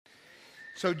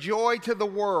So, Joy to the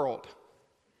World.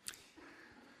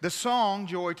 The song,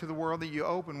 Joy to the World, that you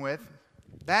open with,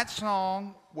 that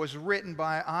song was written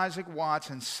by Isaac Watts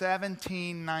in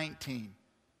 1719.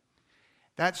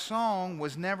 That song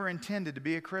was never intended to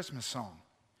be a Christmas song.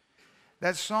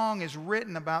 That song is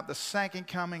written about the second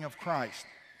coming of Christ.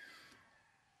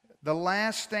 The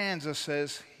last stanza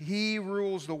says, He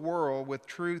rules the world with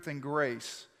truth and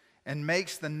grace and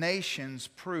makes the nations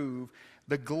prove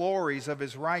the glories of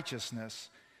His righteousness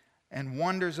and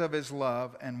wonders of His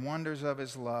love and wonders of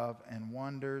His love and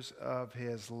wonders of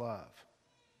His love.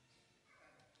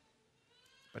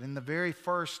 But in the very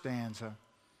first stanza,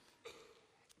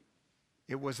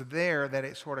 it was there that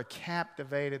it sort of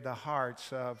captivated the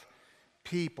hearts of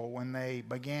people when they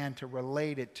began to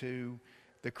relate it to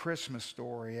the Christmas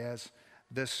story as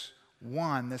this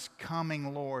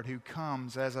coming Lord who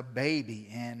comes as a baby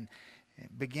and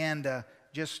began to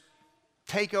just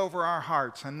take over our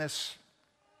hearts. And this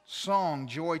song,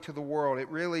 Joy to the World, it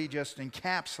really just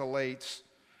encapsulates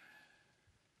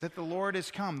that the Lord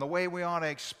has come, the way we ought to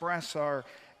express our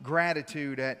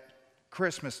gratitude at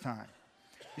Christmas time.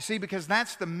 You see, because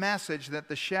that's the message that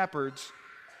the shepherds,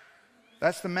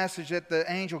 that's the message that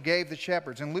the angel gave the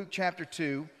shepherds. In Luke chapter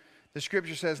 2, the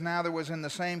scripture says, Now there was in the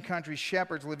same country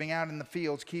shepherds living out in the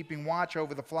fields, keeping watch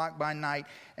over the flock by night.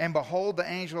 And behold, the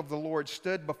angel of the Lord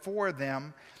stood before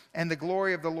them, and the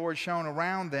glory of the Lord shone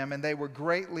around them, and they were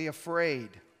greatly afraid.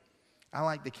 I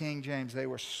like the King James, they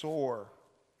were sore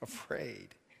afraid.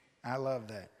 I love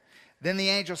that. Then the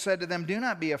angel said to them, Do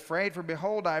not be afraid, for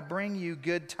behold, I bring you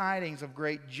good tidings of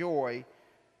great joy,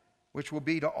 which will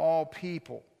be to all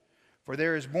people. For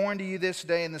there is born to you this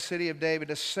day in the city of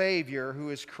David a Savior, who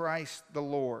is Christ the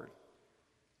Lord.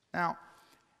 Now,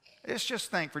 let's just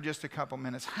think for just a couple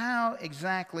minutes. How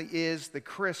exactly is the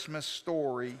Christmas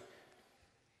story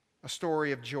a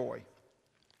story of joy?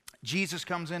 Jesus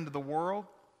comes into the world.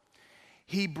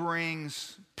 He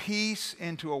brings peace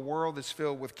into a world that's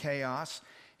filled with chaos.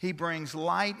 He brings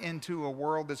light into a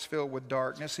world that's filled with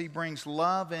darkness. He brings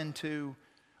love into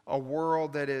a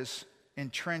world that is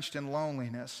entrenched in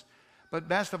loneliness. But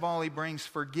best of all, He brings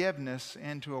forgiveness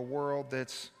into a world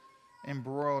that's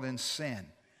embroiled in sin.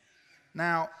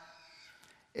 Now,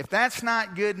 if that's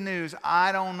not good news,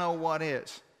 I don't know what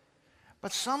is.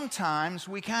 But sometimes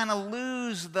we kind of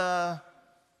lose the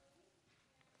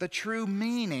true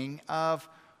meaning of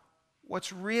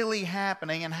what's really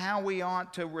happening and how we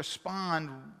ought to respond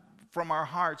from our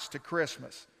hearts to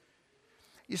Christmas.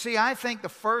 You see, I think the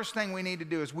first thing we need to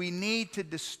do is we need to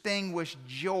distinguish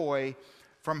joy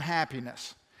from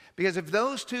happiness. Because if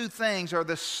those two things are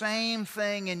the same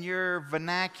thing in your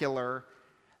vernacular,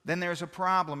 then there's a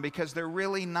problem, because they're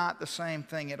really not the same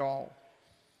thing at all.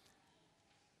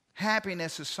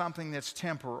 Happiness is something that's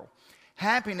temporal.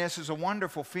 Happiness is a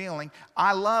wonderful feeling.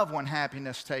 I love when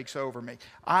happiness takes over me.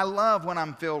 I love when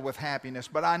I'm filled with happiness.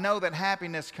 But I know that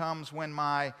happiness comes when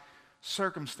my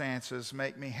circumstances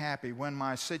make me happy, when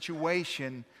my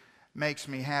situation makes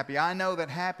me happy. I know that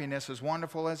happiness, as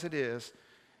wonderful as it is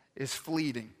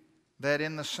fleeting. That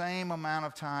in the same amount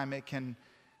of time it can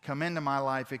come into my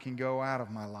life, it can go out of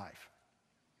my life.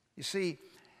 You see,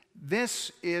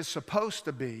 this is supposed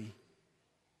to be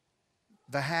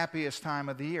the happiest time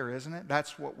of the year, isn't it?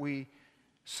 That's what we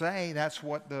say. That's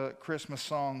what the Christmas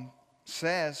song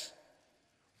says.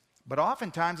 But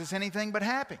oftentimes it's anything but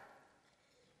happy.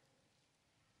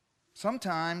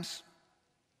 Sometimes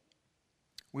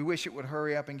we wish it would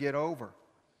hurry up and get over.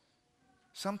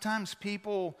 Sometimes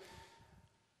people,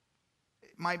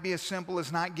 it might be as simple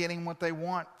as not getting what they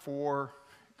want for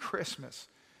Christmas.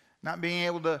 Not being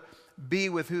able to be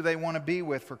with who they want to be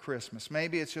with for Christmas.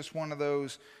 Maybe it's just one of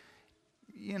those,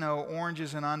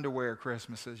 oranges and underwear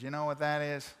Christmases. You know what that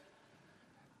is?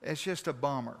 It's just a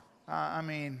bummer. I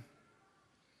mean,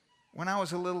 when I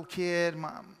was a little kid,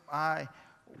 I'm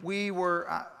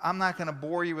not going to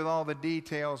bore you with all the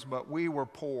details, but we were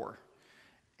poor.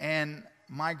 And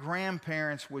my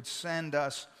grandparents would send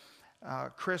us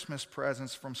Christmas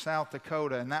presents from South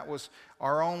Dakota, and that was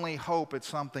our only hope at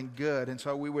something good. And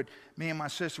so me and my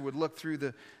sister would look through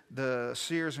the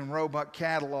Sears and Roebuck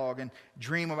catalog and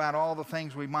dream about all the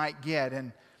things we might get.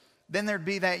 And then there'd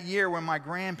be that year when my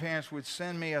grandparents would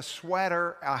send me a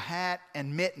sweater, a hat,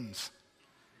 and mittens.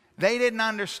 They didn't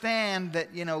understand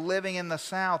that, living in the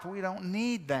South, we don't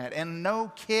need that. And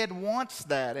no kid wants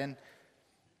that. And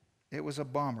it was a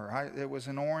bummer. It was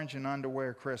an orange and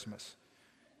underwear Christmas.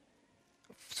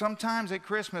 Sometimes at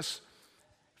Christmas,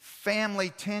 family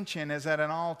tension is at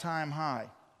an all-time high.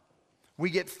 We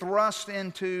get thrust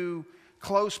into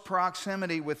close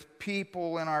proximity with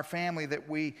people in our family that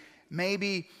we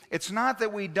maybe it's not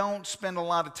that we don't spend a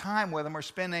lot of time with them or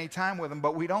spend any time with them,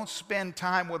 but we don't spend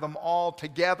time with them all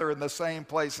together in the same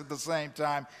place at the same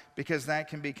time, because that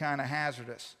can be kind of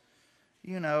hazardous.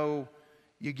 You know,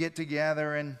 you get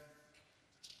together and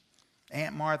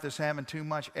Aunt Martha's having too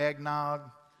much eggnog.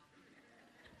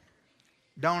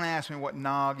 Don't ask me what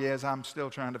nog is. I'm still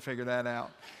trying to figure that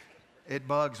out. It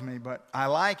bugs me, but I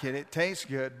like it. It tastes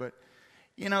good, but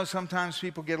you know, sometimes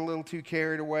people get a little too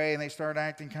carried away and they start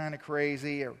acting kind of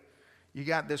crazy. Or you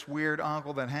got this weird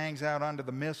uncle that hangs out under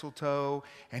the mistletoe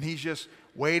and he's just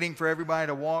waiting for everybody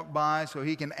to walk by so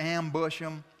he can ambush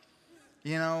them,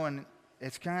 you know, and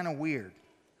it's kind of weird.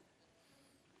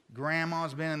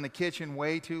 Grandma's been in the kitchen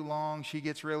way too long. She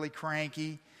gets really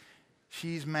cranky.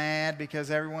 She's mad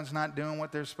because everyone's not doing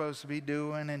what they're supposed to be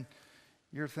doing. And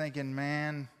you're thinking,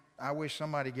 man, I wish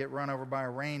somebody get run over by a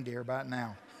reindeer about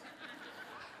now.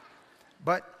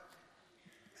 But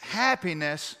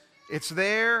happiness, it's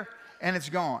there and it's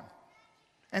gone.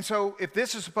 And so if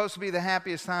this is supposed to be the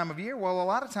happiest time of year, well, a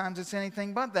lot of times it's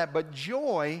anything but that. But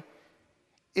joy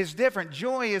is different.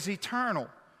 Joy is eternal.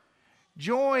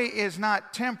 Joy is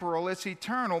not temporal, it's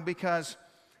eternal, because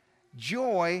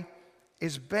joy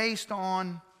is based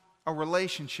on a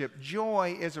relationship.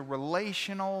 Joy is a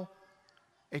relational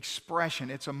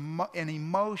expression. It's an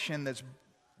emotion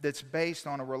that's based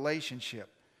on a relationship.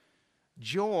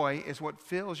 Joy is what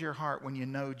fills your heart when you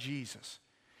know Jesus.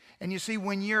 And you see,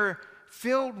 when you're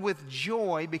filled with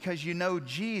joy because you know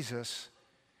Jesus,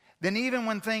 then even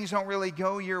when things don't really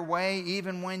go your way,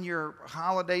 even when your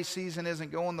holiday season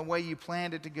isn't going the way you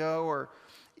planned it to go, or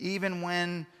even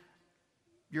when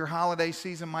your holiday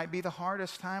season might be the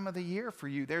hardest time of the year for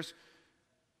you, there's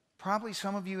probably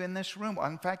some of you in this room.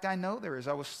 In fact, I know there is.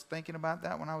 I was thinking about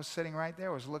that when I was sitting right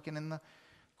there. I was looking in the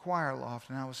choir loft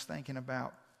and I was thinking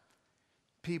about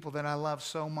people that I love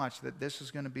so much that this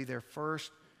is going to be their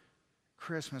first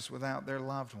Christmas without their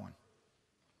loved one.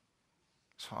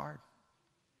 It's hard.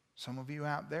 Some of you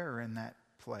out there are in that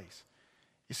place.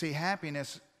 You see,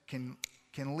 happiness can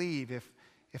leave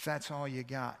if that's all you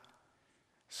got.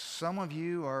 Some of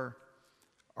you are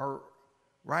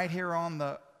right here on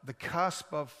the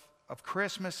cusp of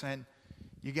Christmas, and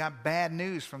you got bad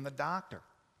news from the doctor.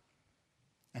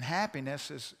 And happiness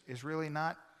is really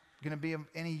not going to be of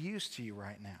any use to you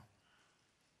right now.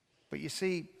 But you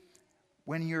see,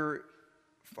 when your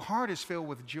heart is filled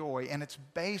with joy and it's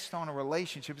based on a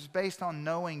relationship, it's based on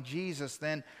knowing Jesus,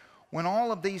 then when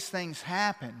all of these things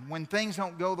happen, when things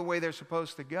don't go the way they're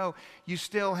supposed to go, you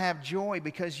still have joy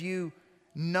because you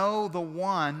know the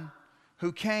one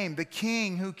who came, the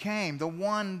King who came, the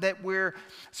one that we're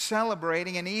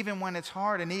celebrating. And even when it's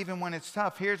hard and even when it's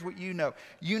tough, here's what you know.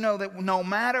 You know that no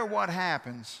matter what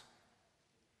happens,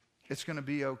 it's going to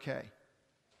be okay,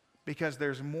 because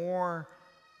there's more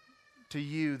to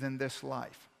you than this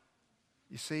life.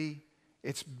 You see,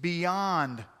 it's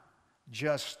beyond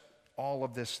just all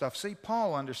of this stuff. See,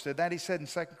 Paul understood that. He said in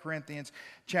 2 Corinthians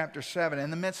chapter 7,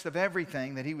 in the midst of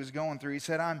everything that he was going through, he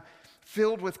said, I'm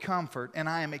filled with comfort, and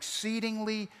I am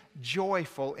exceedingly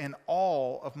joyful in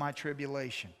all of my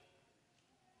tribulation.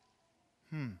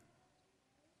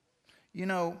 You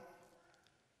know,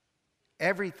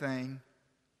 everything,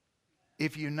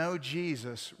 if you know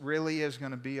Jesus, really is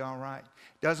going to be all right.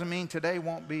 Doesn't mean today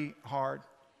won't be hard.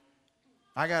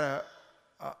 I got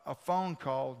a phone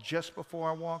call just before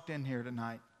I walked in here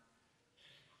tonight.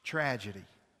 Tragedy.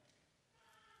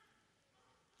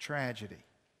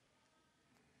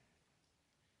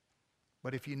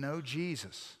 But if you know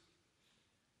Jesus,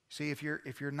 see, if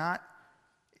you're not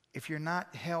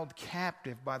held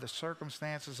captive by the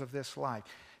circumstances of this life,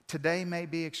 today may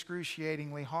be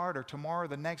excruciatingly hard, or tomorrow,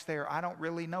 the next day, or I don't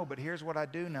really know. But here's what I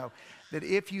do know, that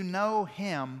if you know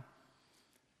Him,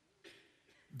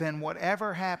 then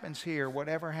whatever happens here,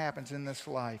 whatever happens in this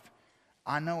life,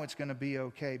 I know it's going to be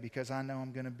okay, because I know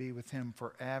I'm going to be with Him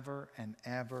forever and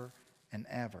ever and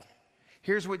ever.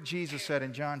 Here's what Jesus said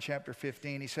in John chapter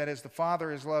 15. He said, as the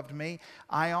Father has loved me,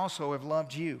 I also have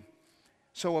loved you.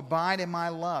 So abide in my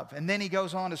love. And then he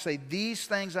goes on to say, these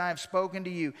things I have spoken to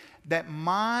you, that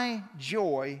my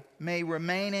joy may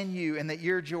remain in you and that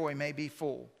your joy may be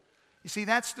full. You see,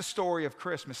 that's the story of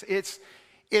Christmas.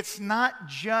 It's not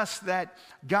just that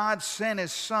God sent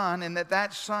His Son and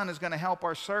that Son is going to help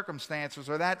our circumstances,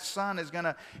 or that Son is going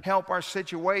to help our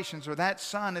situations, or that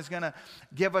Son is going to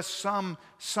give us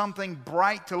something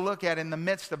bright to look at in the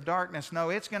midst of darkness. No,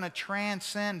 it's going to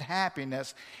transcend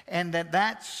happiness, and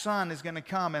that Son is going to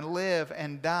come and live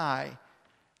and die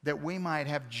that we might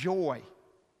have joy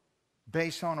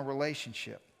based on a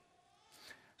relationship.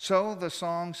 So the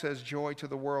song says, joy to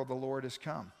the world, the Lord has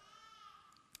come.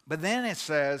 But then it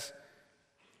says,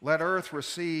 let earth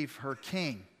receive her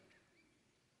king.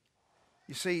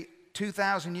 You see,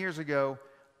 2,000 years ago,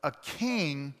 a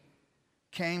king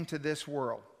came to this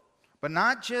world. But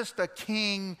not just a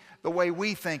king the way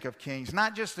we think of kings,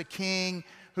 not just a king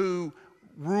who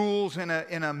rules in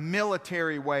a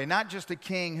military way, not just a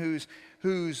king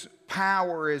whose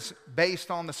power is based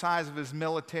on the size of his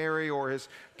military or his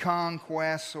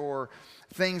conquests or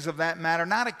things of that matter,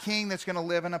 not a king that's going to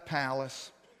live in a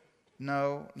palace.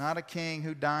 No, not a king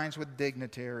who dines with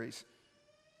dignitaries,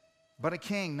 but a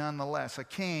king nonetheless, a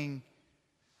king,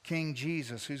 King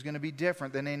Jesus, who's going to be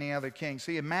different than any other king.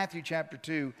 See, in Matthew chapter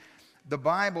 2, the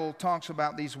Bible talks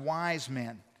about these wise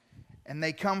men, and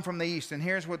they come from the east. And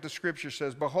here's what the scripture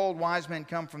says: "Behold, wise men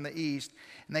come from the east,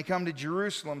 and they come to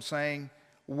Jerusalem, saying,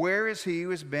 Where is he who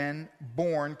has been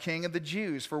born King of the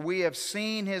Jews? For we have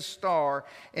seen his star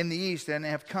in the east and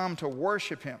have come to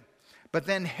worship him." But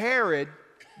then Herod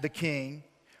the king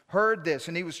heard this,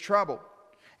 and he was troubled,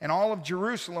 and all of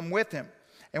Jerusalem with him.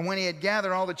 And when he had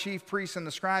gathered all the chief priests and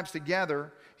the scribes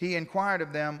together, he inquired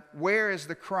of them, "Where is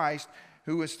the Christ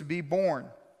who is to be born?"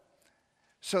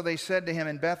 So they said to him,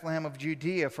 "In Bethlehem of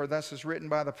Judea, for thus is written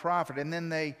by the prophet." And then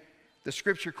the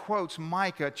scripture quotes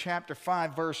Micah chapter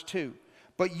 5, verse 2.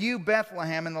 "But you,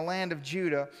 Bethlehem, in the land of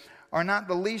Judah, are not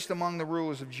the least among the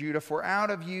rulers of Judah, for out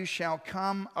of you shall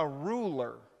come a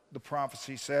ruler," the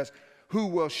prophecy says, "who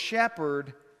will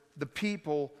shepherd the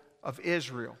people of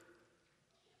Israel."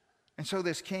 And so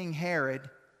this King Herod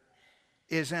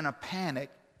is in a panic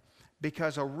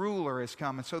because a ruler is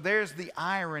coming. So there's the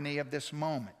irony of this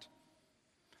moment.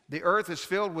 The earth is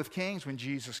filled with kings when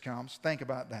Jesus comes. Think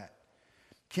about that.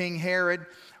 King Herod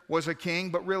was a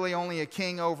king, but really only a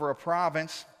king over a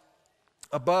province.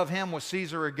 Above him was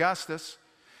Caesar Augustus.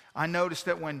 I noticed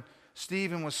that when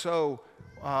Stephen was so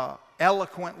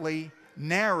eloquently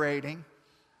narrating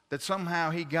that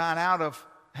somehow he got out of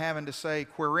having to say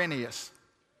Quirinius.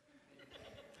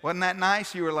 Wasn't that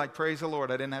nice? You were like, praise the Lord,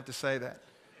 I didn't have to say that.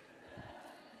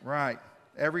 Right.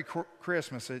 Every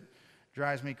Christmas it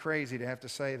drives me crazy to have to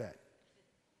say that.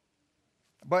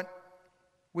 But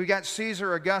we got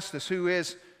Caesar Augustus, who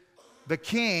is the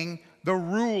king, the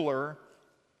ruler,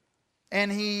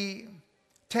 and he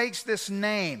takes this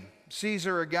name,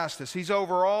 Caesar Augustus. He's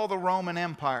over all the Roman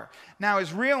Empire. Now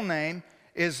his real name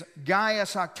is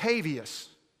Gaius Octavius.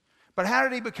 But how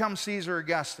did he become Caesar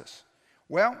Augustus?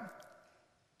 Well,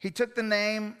 he took the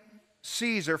name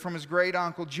Caesar from his great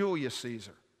uncle Julius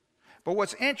Caesar. But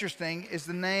what's interesting is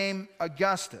the name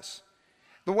Augustus.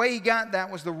 The way he got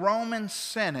that was the Roman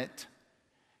Senate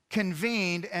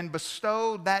convened and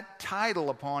bestowed that title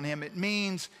upon him. It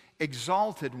means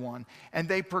exalted one. And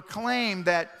they proclaimed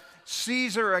that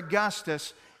Caesar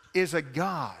Augustus is a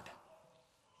god.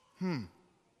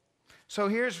 So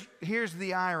here's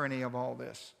the irony of all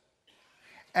this.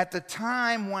 At the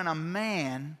time when a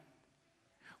man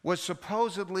was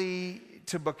supposedly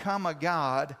to become a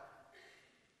god,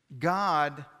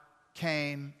 God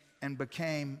came and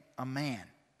became a man.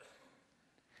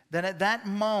 Then at that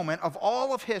moment of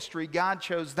all of history, God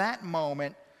chose that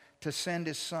moment to send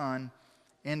his son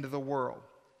into the world.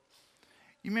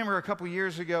 You remember a couple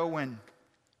years ago when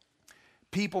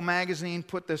People magazine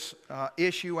put this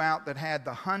issue out that had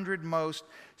the 100 most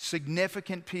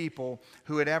significant people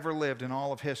who had ever lived in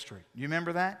all of history. You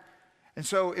remember that? And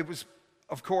so it was,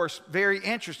 of course, very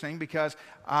interesting because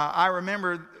I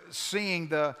remember seeing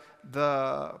the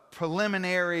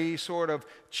preliminary sort of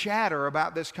chatter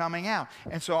about this coming out.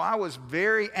 And so I was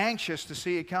very anxious to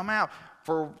see it come out.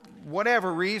 For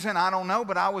whatever reason, I don't know,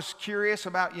 but I was curious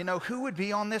about, who would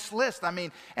be on this list. I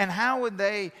mean, and how would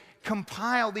they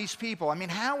compile these people? I mean,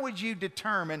 how would you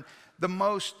determine the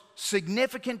most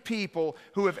significant people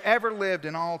who have ever lived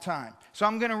in all time? So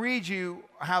I'm going to read you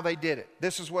how they did it.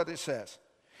 This is what it says.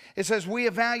 It says, we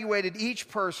evaluated each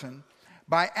person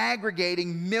by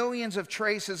aggregating millions of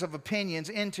traces of opinions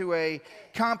into a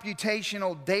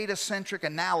computational data-centric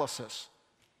analysis.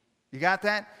 You got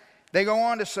that? They go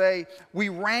on to say, we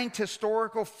ranked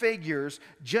historical figures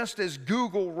just as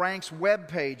Google ranks web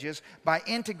pages by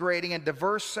integrating a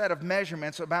diverse set of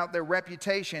measurements about their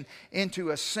reputation into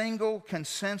a single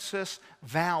consensus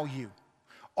value.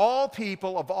 All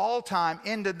people of all time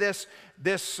into this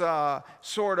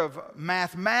sort of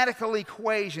mathematical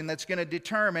equation that's going to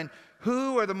determine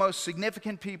who are the most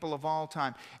significant people of all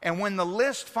time. And when the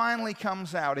list finally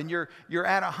comes out and you're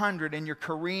at 100 and you're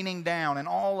careening down and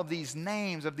all of these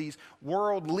names of these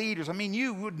world leaders, I mean,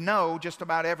 you would know just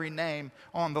about every name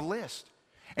on the list.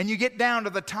 And you get down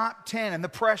to the top 10 and the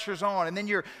pressure's on, and then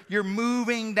you're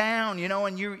moving down,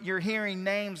 and you're hearing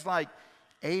names like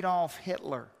Adolf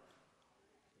Hitler.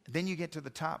 Then you get to the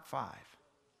top 5.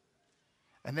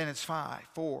 And then it's 5,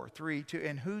 4, 3, 2.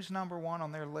 And who's number one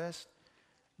on their list?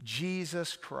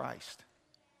 Jesus Christ.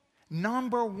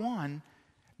 Number one,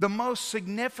 the most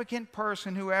significant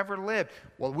person who ever lived.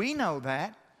 Well, we know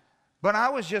that. But I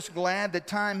was just glad that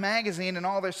Time Magazine and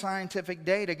all their scientific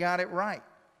data got it right.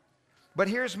 But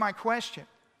here's my question.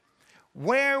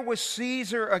 Where was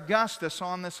Caesar Augustus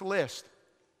on this list?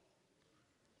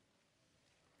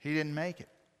 He didn't make it.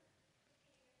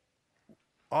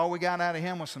 All we got out of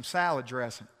him was some salad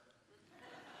dressing.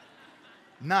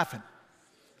 Nothing.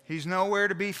 He's nowhere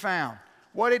to be found.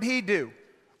 What did he do?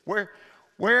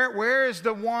 Where is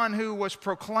the one who was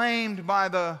proclaimed by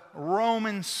the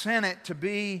Roman Senate to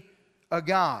be a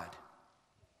god?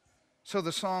 So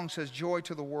the song says, joy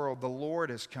to the world, the Lord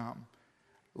has come.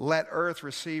 Let earth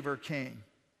receive her King.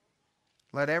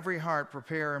 Let every heart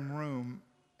prepare him room,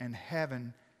 and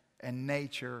heaven and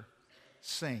nature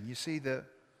sing. You see, the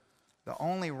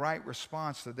only right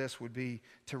response to this would be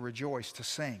to rejoice, to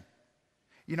sing.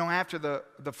 You know, after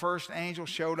the first angel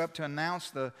showed up to announce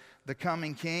the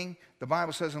coming king, the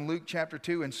Bible says in Luke chapter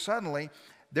 2, and suddenly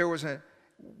there was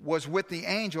with the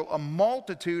angel a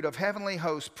multitude of heavenly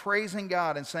hosts praising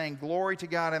God and saying, glory to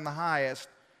God in the highest,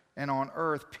 and on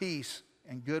earth peace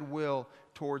and goodwill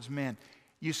towards men.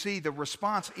 You see, the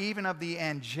response even of the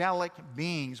angelic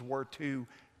beings were to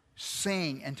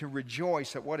sing and to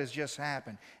rejoice at what has just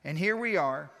happened. And here we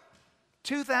are,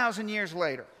 2,000 years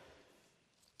later,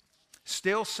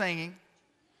 still singing,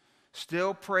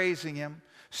 still praising him,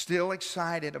 still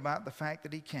excited about the fact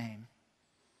that he came.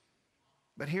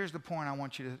 But here's the point I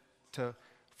want you to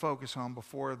focus on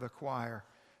before the choir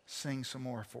sings some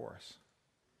more for us.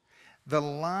 The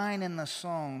line in the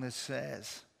song that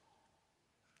says,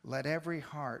 let every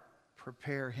heart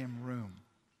prepare him room.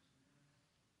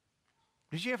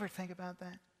 Did you ever think about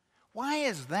that? Why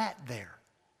is that there?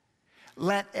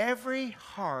 Let every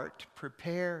heart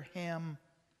prepare him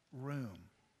room.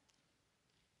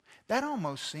 That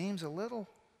almost seems a little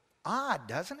odd,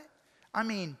 doesn't it? I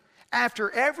mean,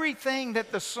 after everything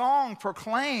that the song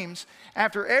proclaims,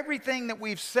 after everything that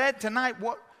we've said tonight,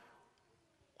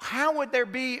 how would there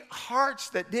be hearts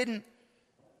that didn't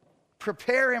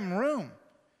prepare him room?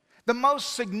 The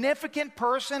most significant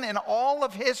person in all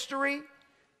of history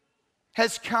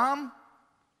has come,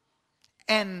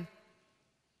 and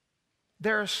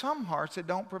there are some hearts that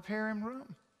don't prepare him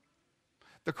room.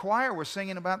 The choir was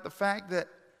singing about the fact that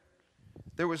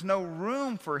there was no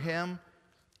room for him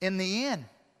in the inn.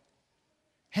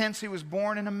 Hence, he was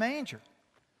born in a manger.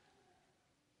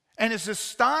 And as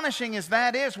astonishing as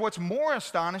that is, what's more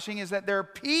astonishing is that there are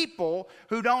people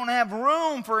who don't have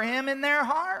room for him in their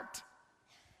heart.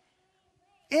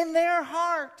 In their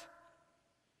heart.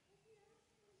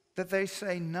 That they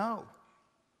say no.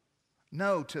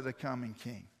 No to the coming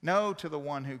king. No to the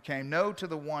one who came. No to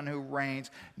the one who reigns.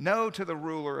 No to the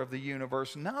ruler of the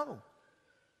universe. No.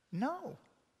 No.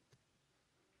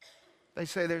 They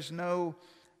say there's no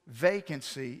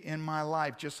vacancy in my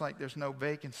life, just like there's no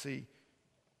vacancy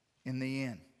in the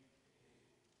inn.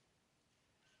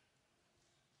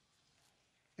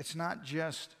 It's not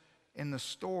just in the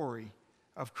story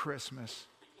of Christmas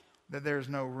that there's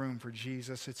no room for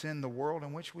Jesus. It's in the world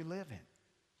in which we live in.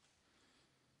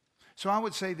 So I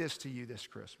would say this to you this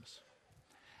Christmas.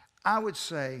 I would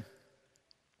say,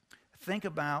 think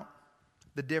about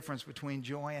the difference between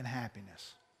joy and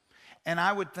happiness. And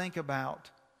I would think about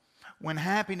when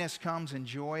happiness comes,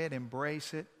 enjoy it,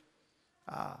 embrace it.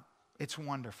 It's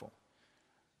wonderful.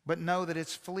 But know that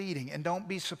it's fleeting, and don't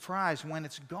be surprised when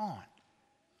it's gone.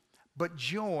 But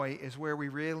joy is where we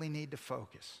really need to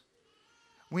focus.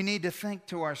 We need to think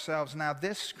to ourselves, now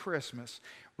this Christmas,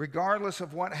 regardless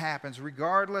of what happens,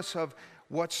 regardless of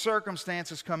what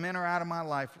circumstances come in or out of my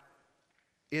life,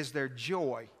 is there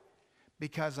joy?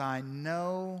 Because I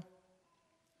know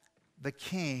the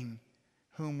King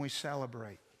whom we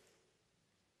celebrate.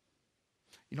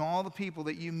 You know, all the people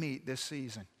that you meet this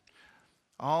season,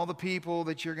 all the people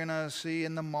that you're going to see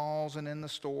in the malls and in the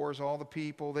stores, all the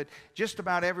people that just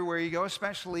about everywhere you go,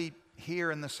 especially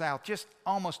here in the South, just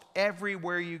almost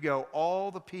everywhere you go,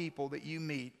 all the people that you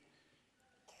meet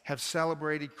have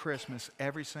celebrated Christmas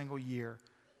every single year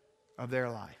of their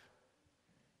life.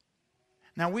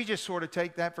 Now, we just sort of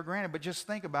take that for granted, but just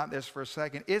think about this for a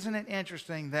second. Isn't it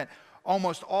interesting that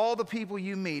almost all the people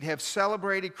you meet have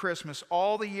celebrated Christmas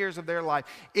all the years of their life?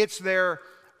 It's their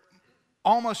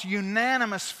almost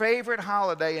unanimous favorite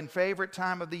holiday and favorite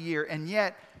time of the year. And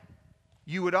yet,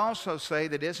 you would also say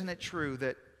that isn't it true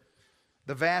that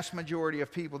the vast majority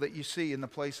of people that you see in the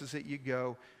places that you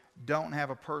go don't have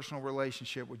a personal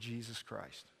relationship with Jesus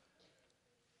Christ?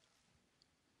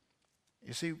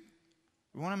 You see,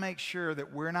 we want to make sure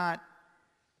that we're not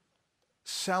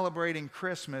celebrating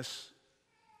Christmas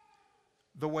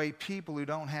the way people who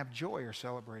don't have joy are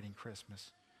celebrating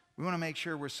Christmas. We want to make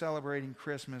sure we're celebrating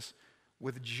Christmas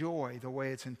with joy the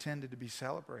way it's intended to be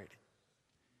celebrated.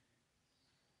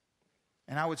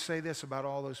 And I would say this about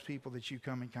all those people that you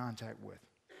come in contact with.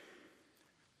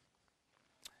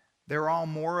 They're all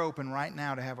more open right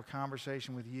now to have a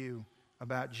conversation with you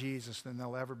about Jesus than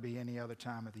they'll ever be any other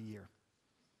time of the year.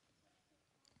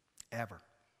 Ever.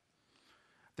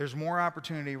 There's more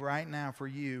opportunity right now for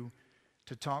you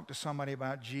to talk to somebody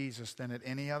about Jesus than at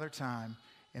any other time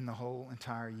in the whole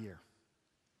entire year.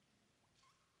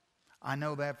 I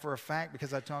know that for a fact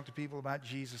because I talk to people about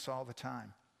Jesus all the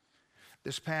time.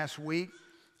 This past week,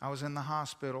 I was in the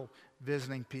hospital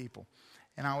visiting people.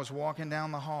 And I was walking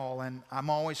down the hall, and I'm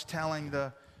always telling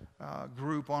the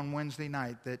group on Wednesday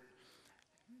night that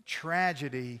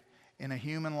tragedy in a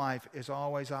human life is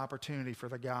always opportunity for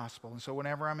the gospel. And so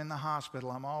whenever I'm in the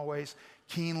hospital, I'm always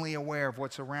keenly aware of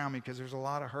what's around me because there's a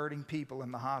lot of hurting people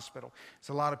in the hospital. There's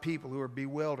a lot of people who are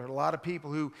bewildered, a lot of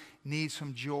people who need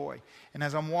some joy. And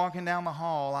as I'm walking down the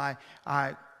hall,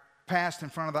 I passed in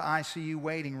front of the ICU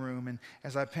waiting room, and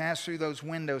as I passed through those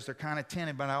windows, they're kind of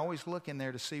tinted, but I always look in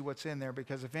there to see what's in there,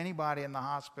 because if anybody in the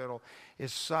hospital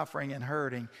is suffering and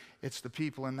hurting, it's the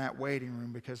people in that waiting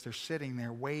room, because they're sitting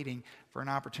there waiting for an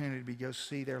opportunity to go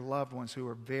see their loved ones who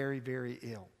are very, very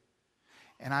ill.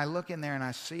 And I look in there and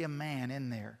I see a man in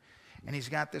there, and he's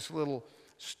got this little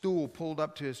stool pulled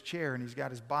up to his chair, and he's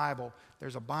got his Bible.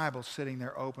 There's a Bible sitting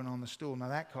there open on the stool. Now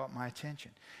that caught my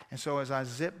attention. And so as I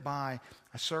zipped by,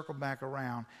 I circled back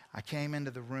around. I came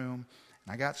into the room,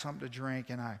 and I got something to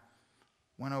drink, and I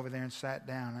went over there and sat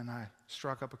down, and I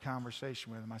struck up a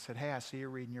conversation with him. I said, "Hey, I see you're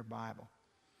reading your Bible."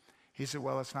 He said,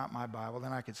 "Well, it's not my Bible."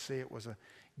 Then I could see it was a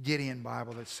Gideon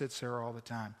Bible that sits there all the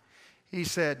time. He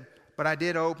said, "But I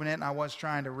did open it, and I was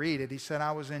trying to read it." He said,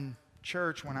 "I was in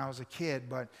church when I was a kid,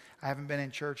 but I haven't been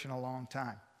in church in a long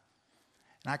time."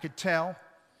 And I could tell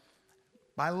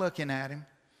by looking at him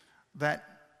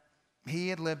that he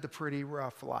had lived a pretty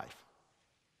rough life.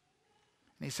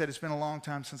 And he said, "It's been a long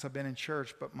time since I've been in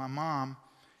church, but my mom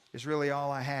is really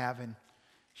all I have, and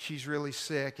she's really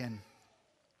sick." And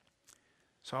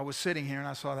so I was sitting here, and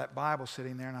I saw that Bible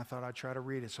sitting there, and I thought I'd try to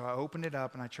read it. So I opened it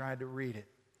up, and I tried to read it.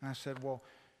 And I said, "Well,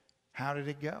 how did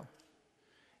it go?"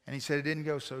 And he said, "It didn't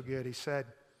go so good." He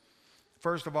said,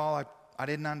 "First of all, I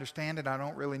didn't understand it. I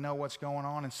don't really know what's going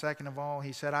on. And second of all,"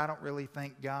 he said, "I don't really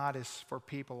think God is for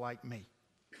people like me."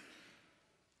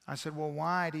 I said, "Well,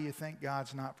 why do you think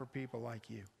God's not for people like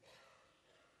you?"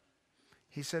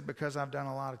 He said, "Because I've done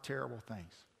a lot of terrible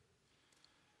things.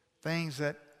 Things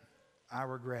that I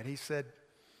regret." He said,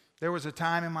 "There was a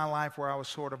time in my life where I was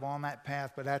sort of on that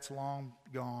path, but that's long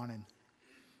gone, and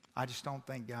I just don't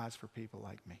think God's for people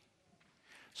like me."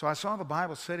 So I saw the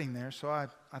Bible sitting there, so I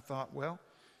thought, well,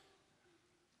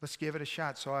 let's give it a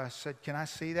shot. So I said, "Can I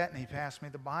see that?" And he passed me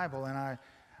the Bible, and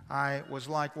I was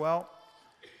like, "Well,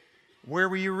 where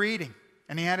were you reading?"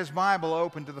 And he had his Bible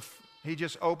open to he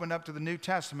just opened up to the New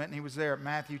Testament, and he was there at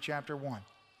Matthew chapter 1.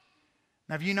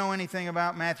 Now, if you know anything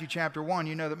about Matthew chapter 1,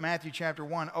 you know that Matthew chapter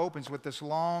 1 opens with this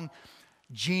long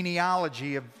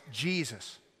genealogy of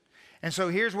Jesus. And so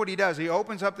here's what he does. He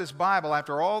opens up this Bible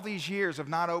after all these years of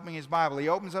not opening his Bible. He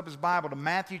opens up his Bible to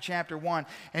Matthew chapter 1,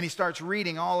 and he starts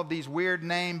reading all of these weird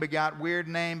name, begot weird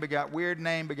name, begot weird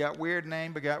name, begot weird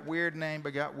name, begot weird name,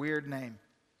 begot weird name.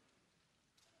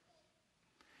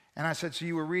 And I said, "So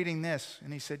you were reading this?"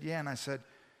 And he said, "Yeah." And I said,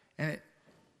 "And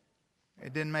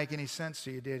it didn't make any sense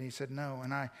to you, did it?" He said, "No."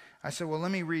 And I said, "Well,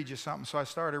 let me read you something." So I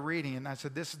started reading it, and I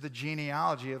said, "This is the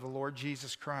genealogy of the Lord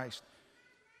Jesus Christ,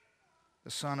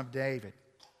 the son of David."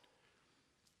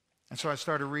 And so I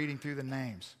started reading through the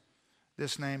names.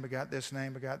 This name begot this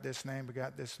name, begot this name,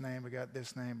 begot this name, begot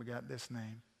this name, begot this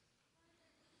name.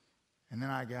 And then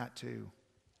I got to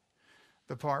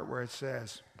the part where it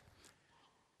says,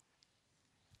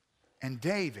 "And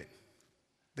David,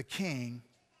 the king,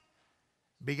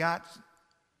 begot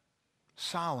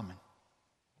Solomon."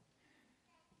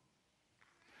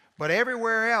 But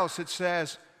everywhere else it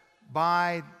says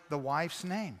by the wife's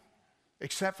name,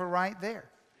 except for right there.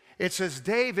 It says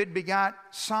David begot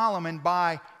Solomon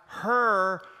by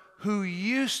her who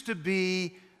used to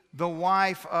be the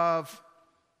wife of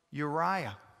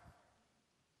Uriah.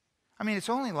 I mean, it's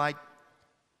only like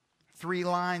 3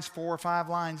 lines, 4 or 5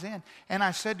 lines in. And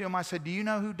I said to him, I said, "Do you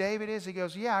know who David is?" He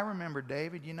goes, "Yeah, I remember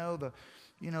David. He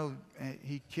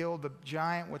killed the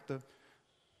giant with the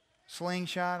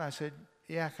slingshot." I said,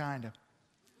 "Yeah, kind of."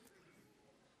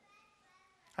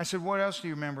 I said, "What else do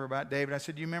you remember about David?" I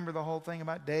said, "Do you remember the whole thing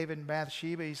about David and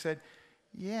Bathsheba?" He said,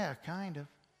 "Yeah, kind of."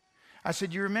 I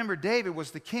said, you remember David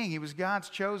was the king. He was God's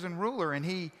chosen ruler, and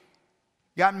he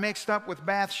got mixed up with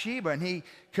Bathsheba, and he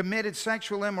committed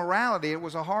sexual immorality. It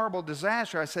was a horrible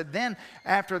disaster. I said, then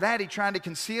after that, he tried to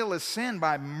conceal his sin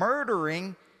by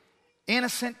murdering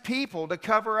innocent people to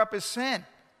cover up his sin.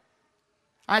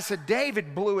 I said,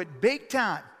 David blew it big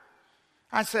time.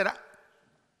 I said,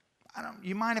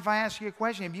 you mind if I ask you a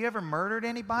question? Have you ever murdered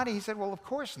anybody? He said, well, of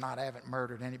course not. I haven't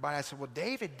murdered anybody. I said, well,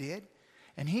 David did,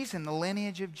 and he's in the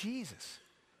lineage of Jesus.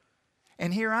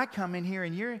 And here I come in here,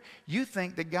 and you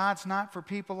think that God's not for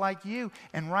people like you.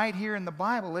 And right here in the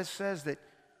Bible, it says that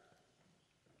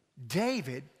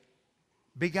David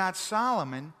begot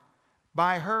Solomon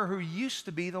by her who used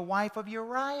to be the wife of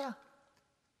Uriah.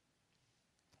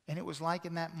 And it was like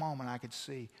in that moment I could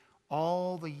see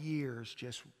all the years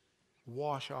just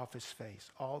wash off his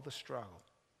face, all the struggle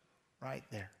right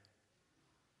there.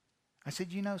 I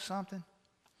said, you know something?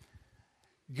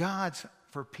 God's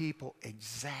for people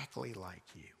exactly like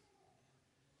you,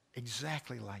 and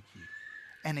exactly like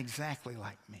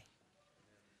me.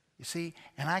 You see,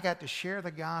 and I got to share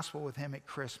the gospel with him at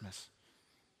Christmas.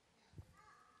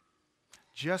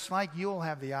 Just like you'll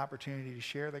have the opportunity to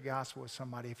share the gospel with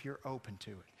somebody if you're open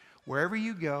to it. Wherever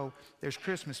you go, there's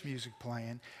Christmas music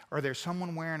playing, or there's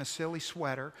someone wearing a silly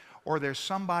sweater, or there's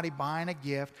somebody buying a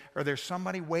gift, or there's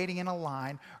somebody waiting in a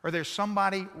line, or there's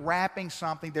somebody wrapping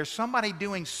something. There's somebody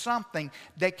doing something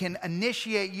that can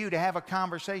initiate you to have a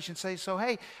conversation. Say, so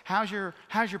hey, how's your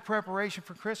preparation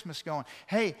for Christmas going?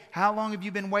 Hey, how long have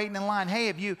you been waiting in line?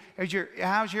 Hey,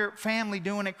 how's your family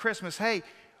doing at Christmas? Hey,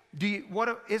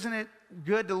 isn't it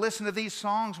good to listen to these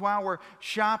songs while we're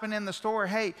shopping in the store?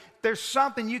 Hey, there's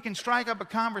something you can strike up a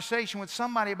conversation with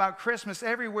somebody about Christmas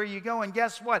everywhere you go, and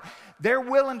guess what? They're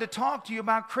willing to talk to you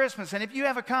about Christmas. And if you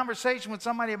have a conversation with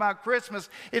somebody about Christmas,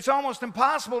 it's almost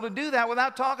impossible to do that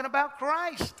without talking about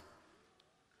Christ.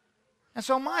 And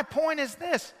so my point is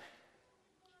this: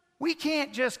 we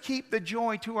can't just keep the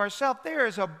joy to ourselves. There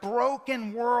is a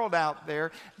broken world out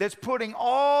there that's putting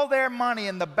all their money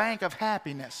in the bank of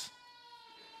happiness.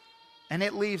 And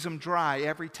it leaves them dry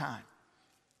every time.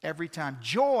 Every time.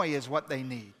 Joy is what they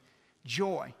need.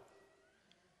 Joy.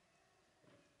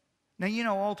 Now, you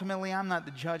know, ultimately, I'm not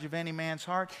the judge of any man's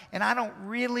heart. And I don't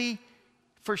really,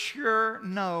 for sure,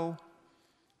 know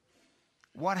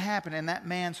what happened in that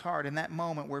man's heart in that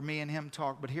moment where me and him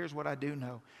talked. But here's what I do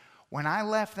know. When I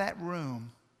left that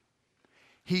room,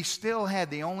 he still had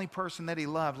the only person that he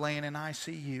loved laying in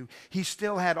ICU. He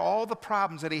still had all the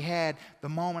problems that he had the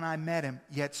moment I met him.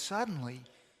 Yet suddenly,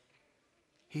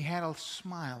 he had a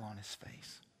smile on his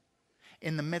face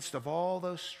in the midst of all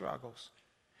those struggles.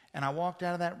 And I walked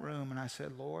out of that room and I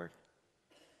said, Lord,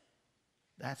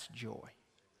 that's joy.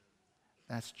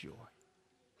 That's joy.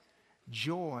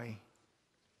 Joy.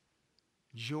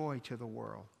 Joy to the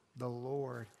world. The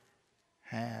Lord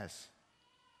has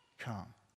come.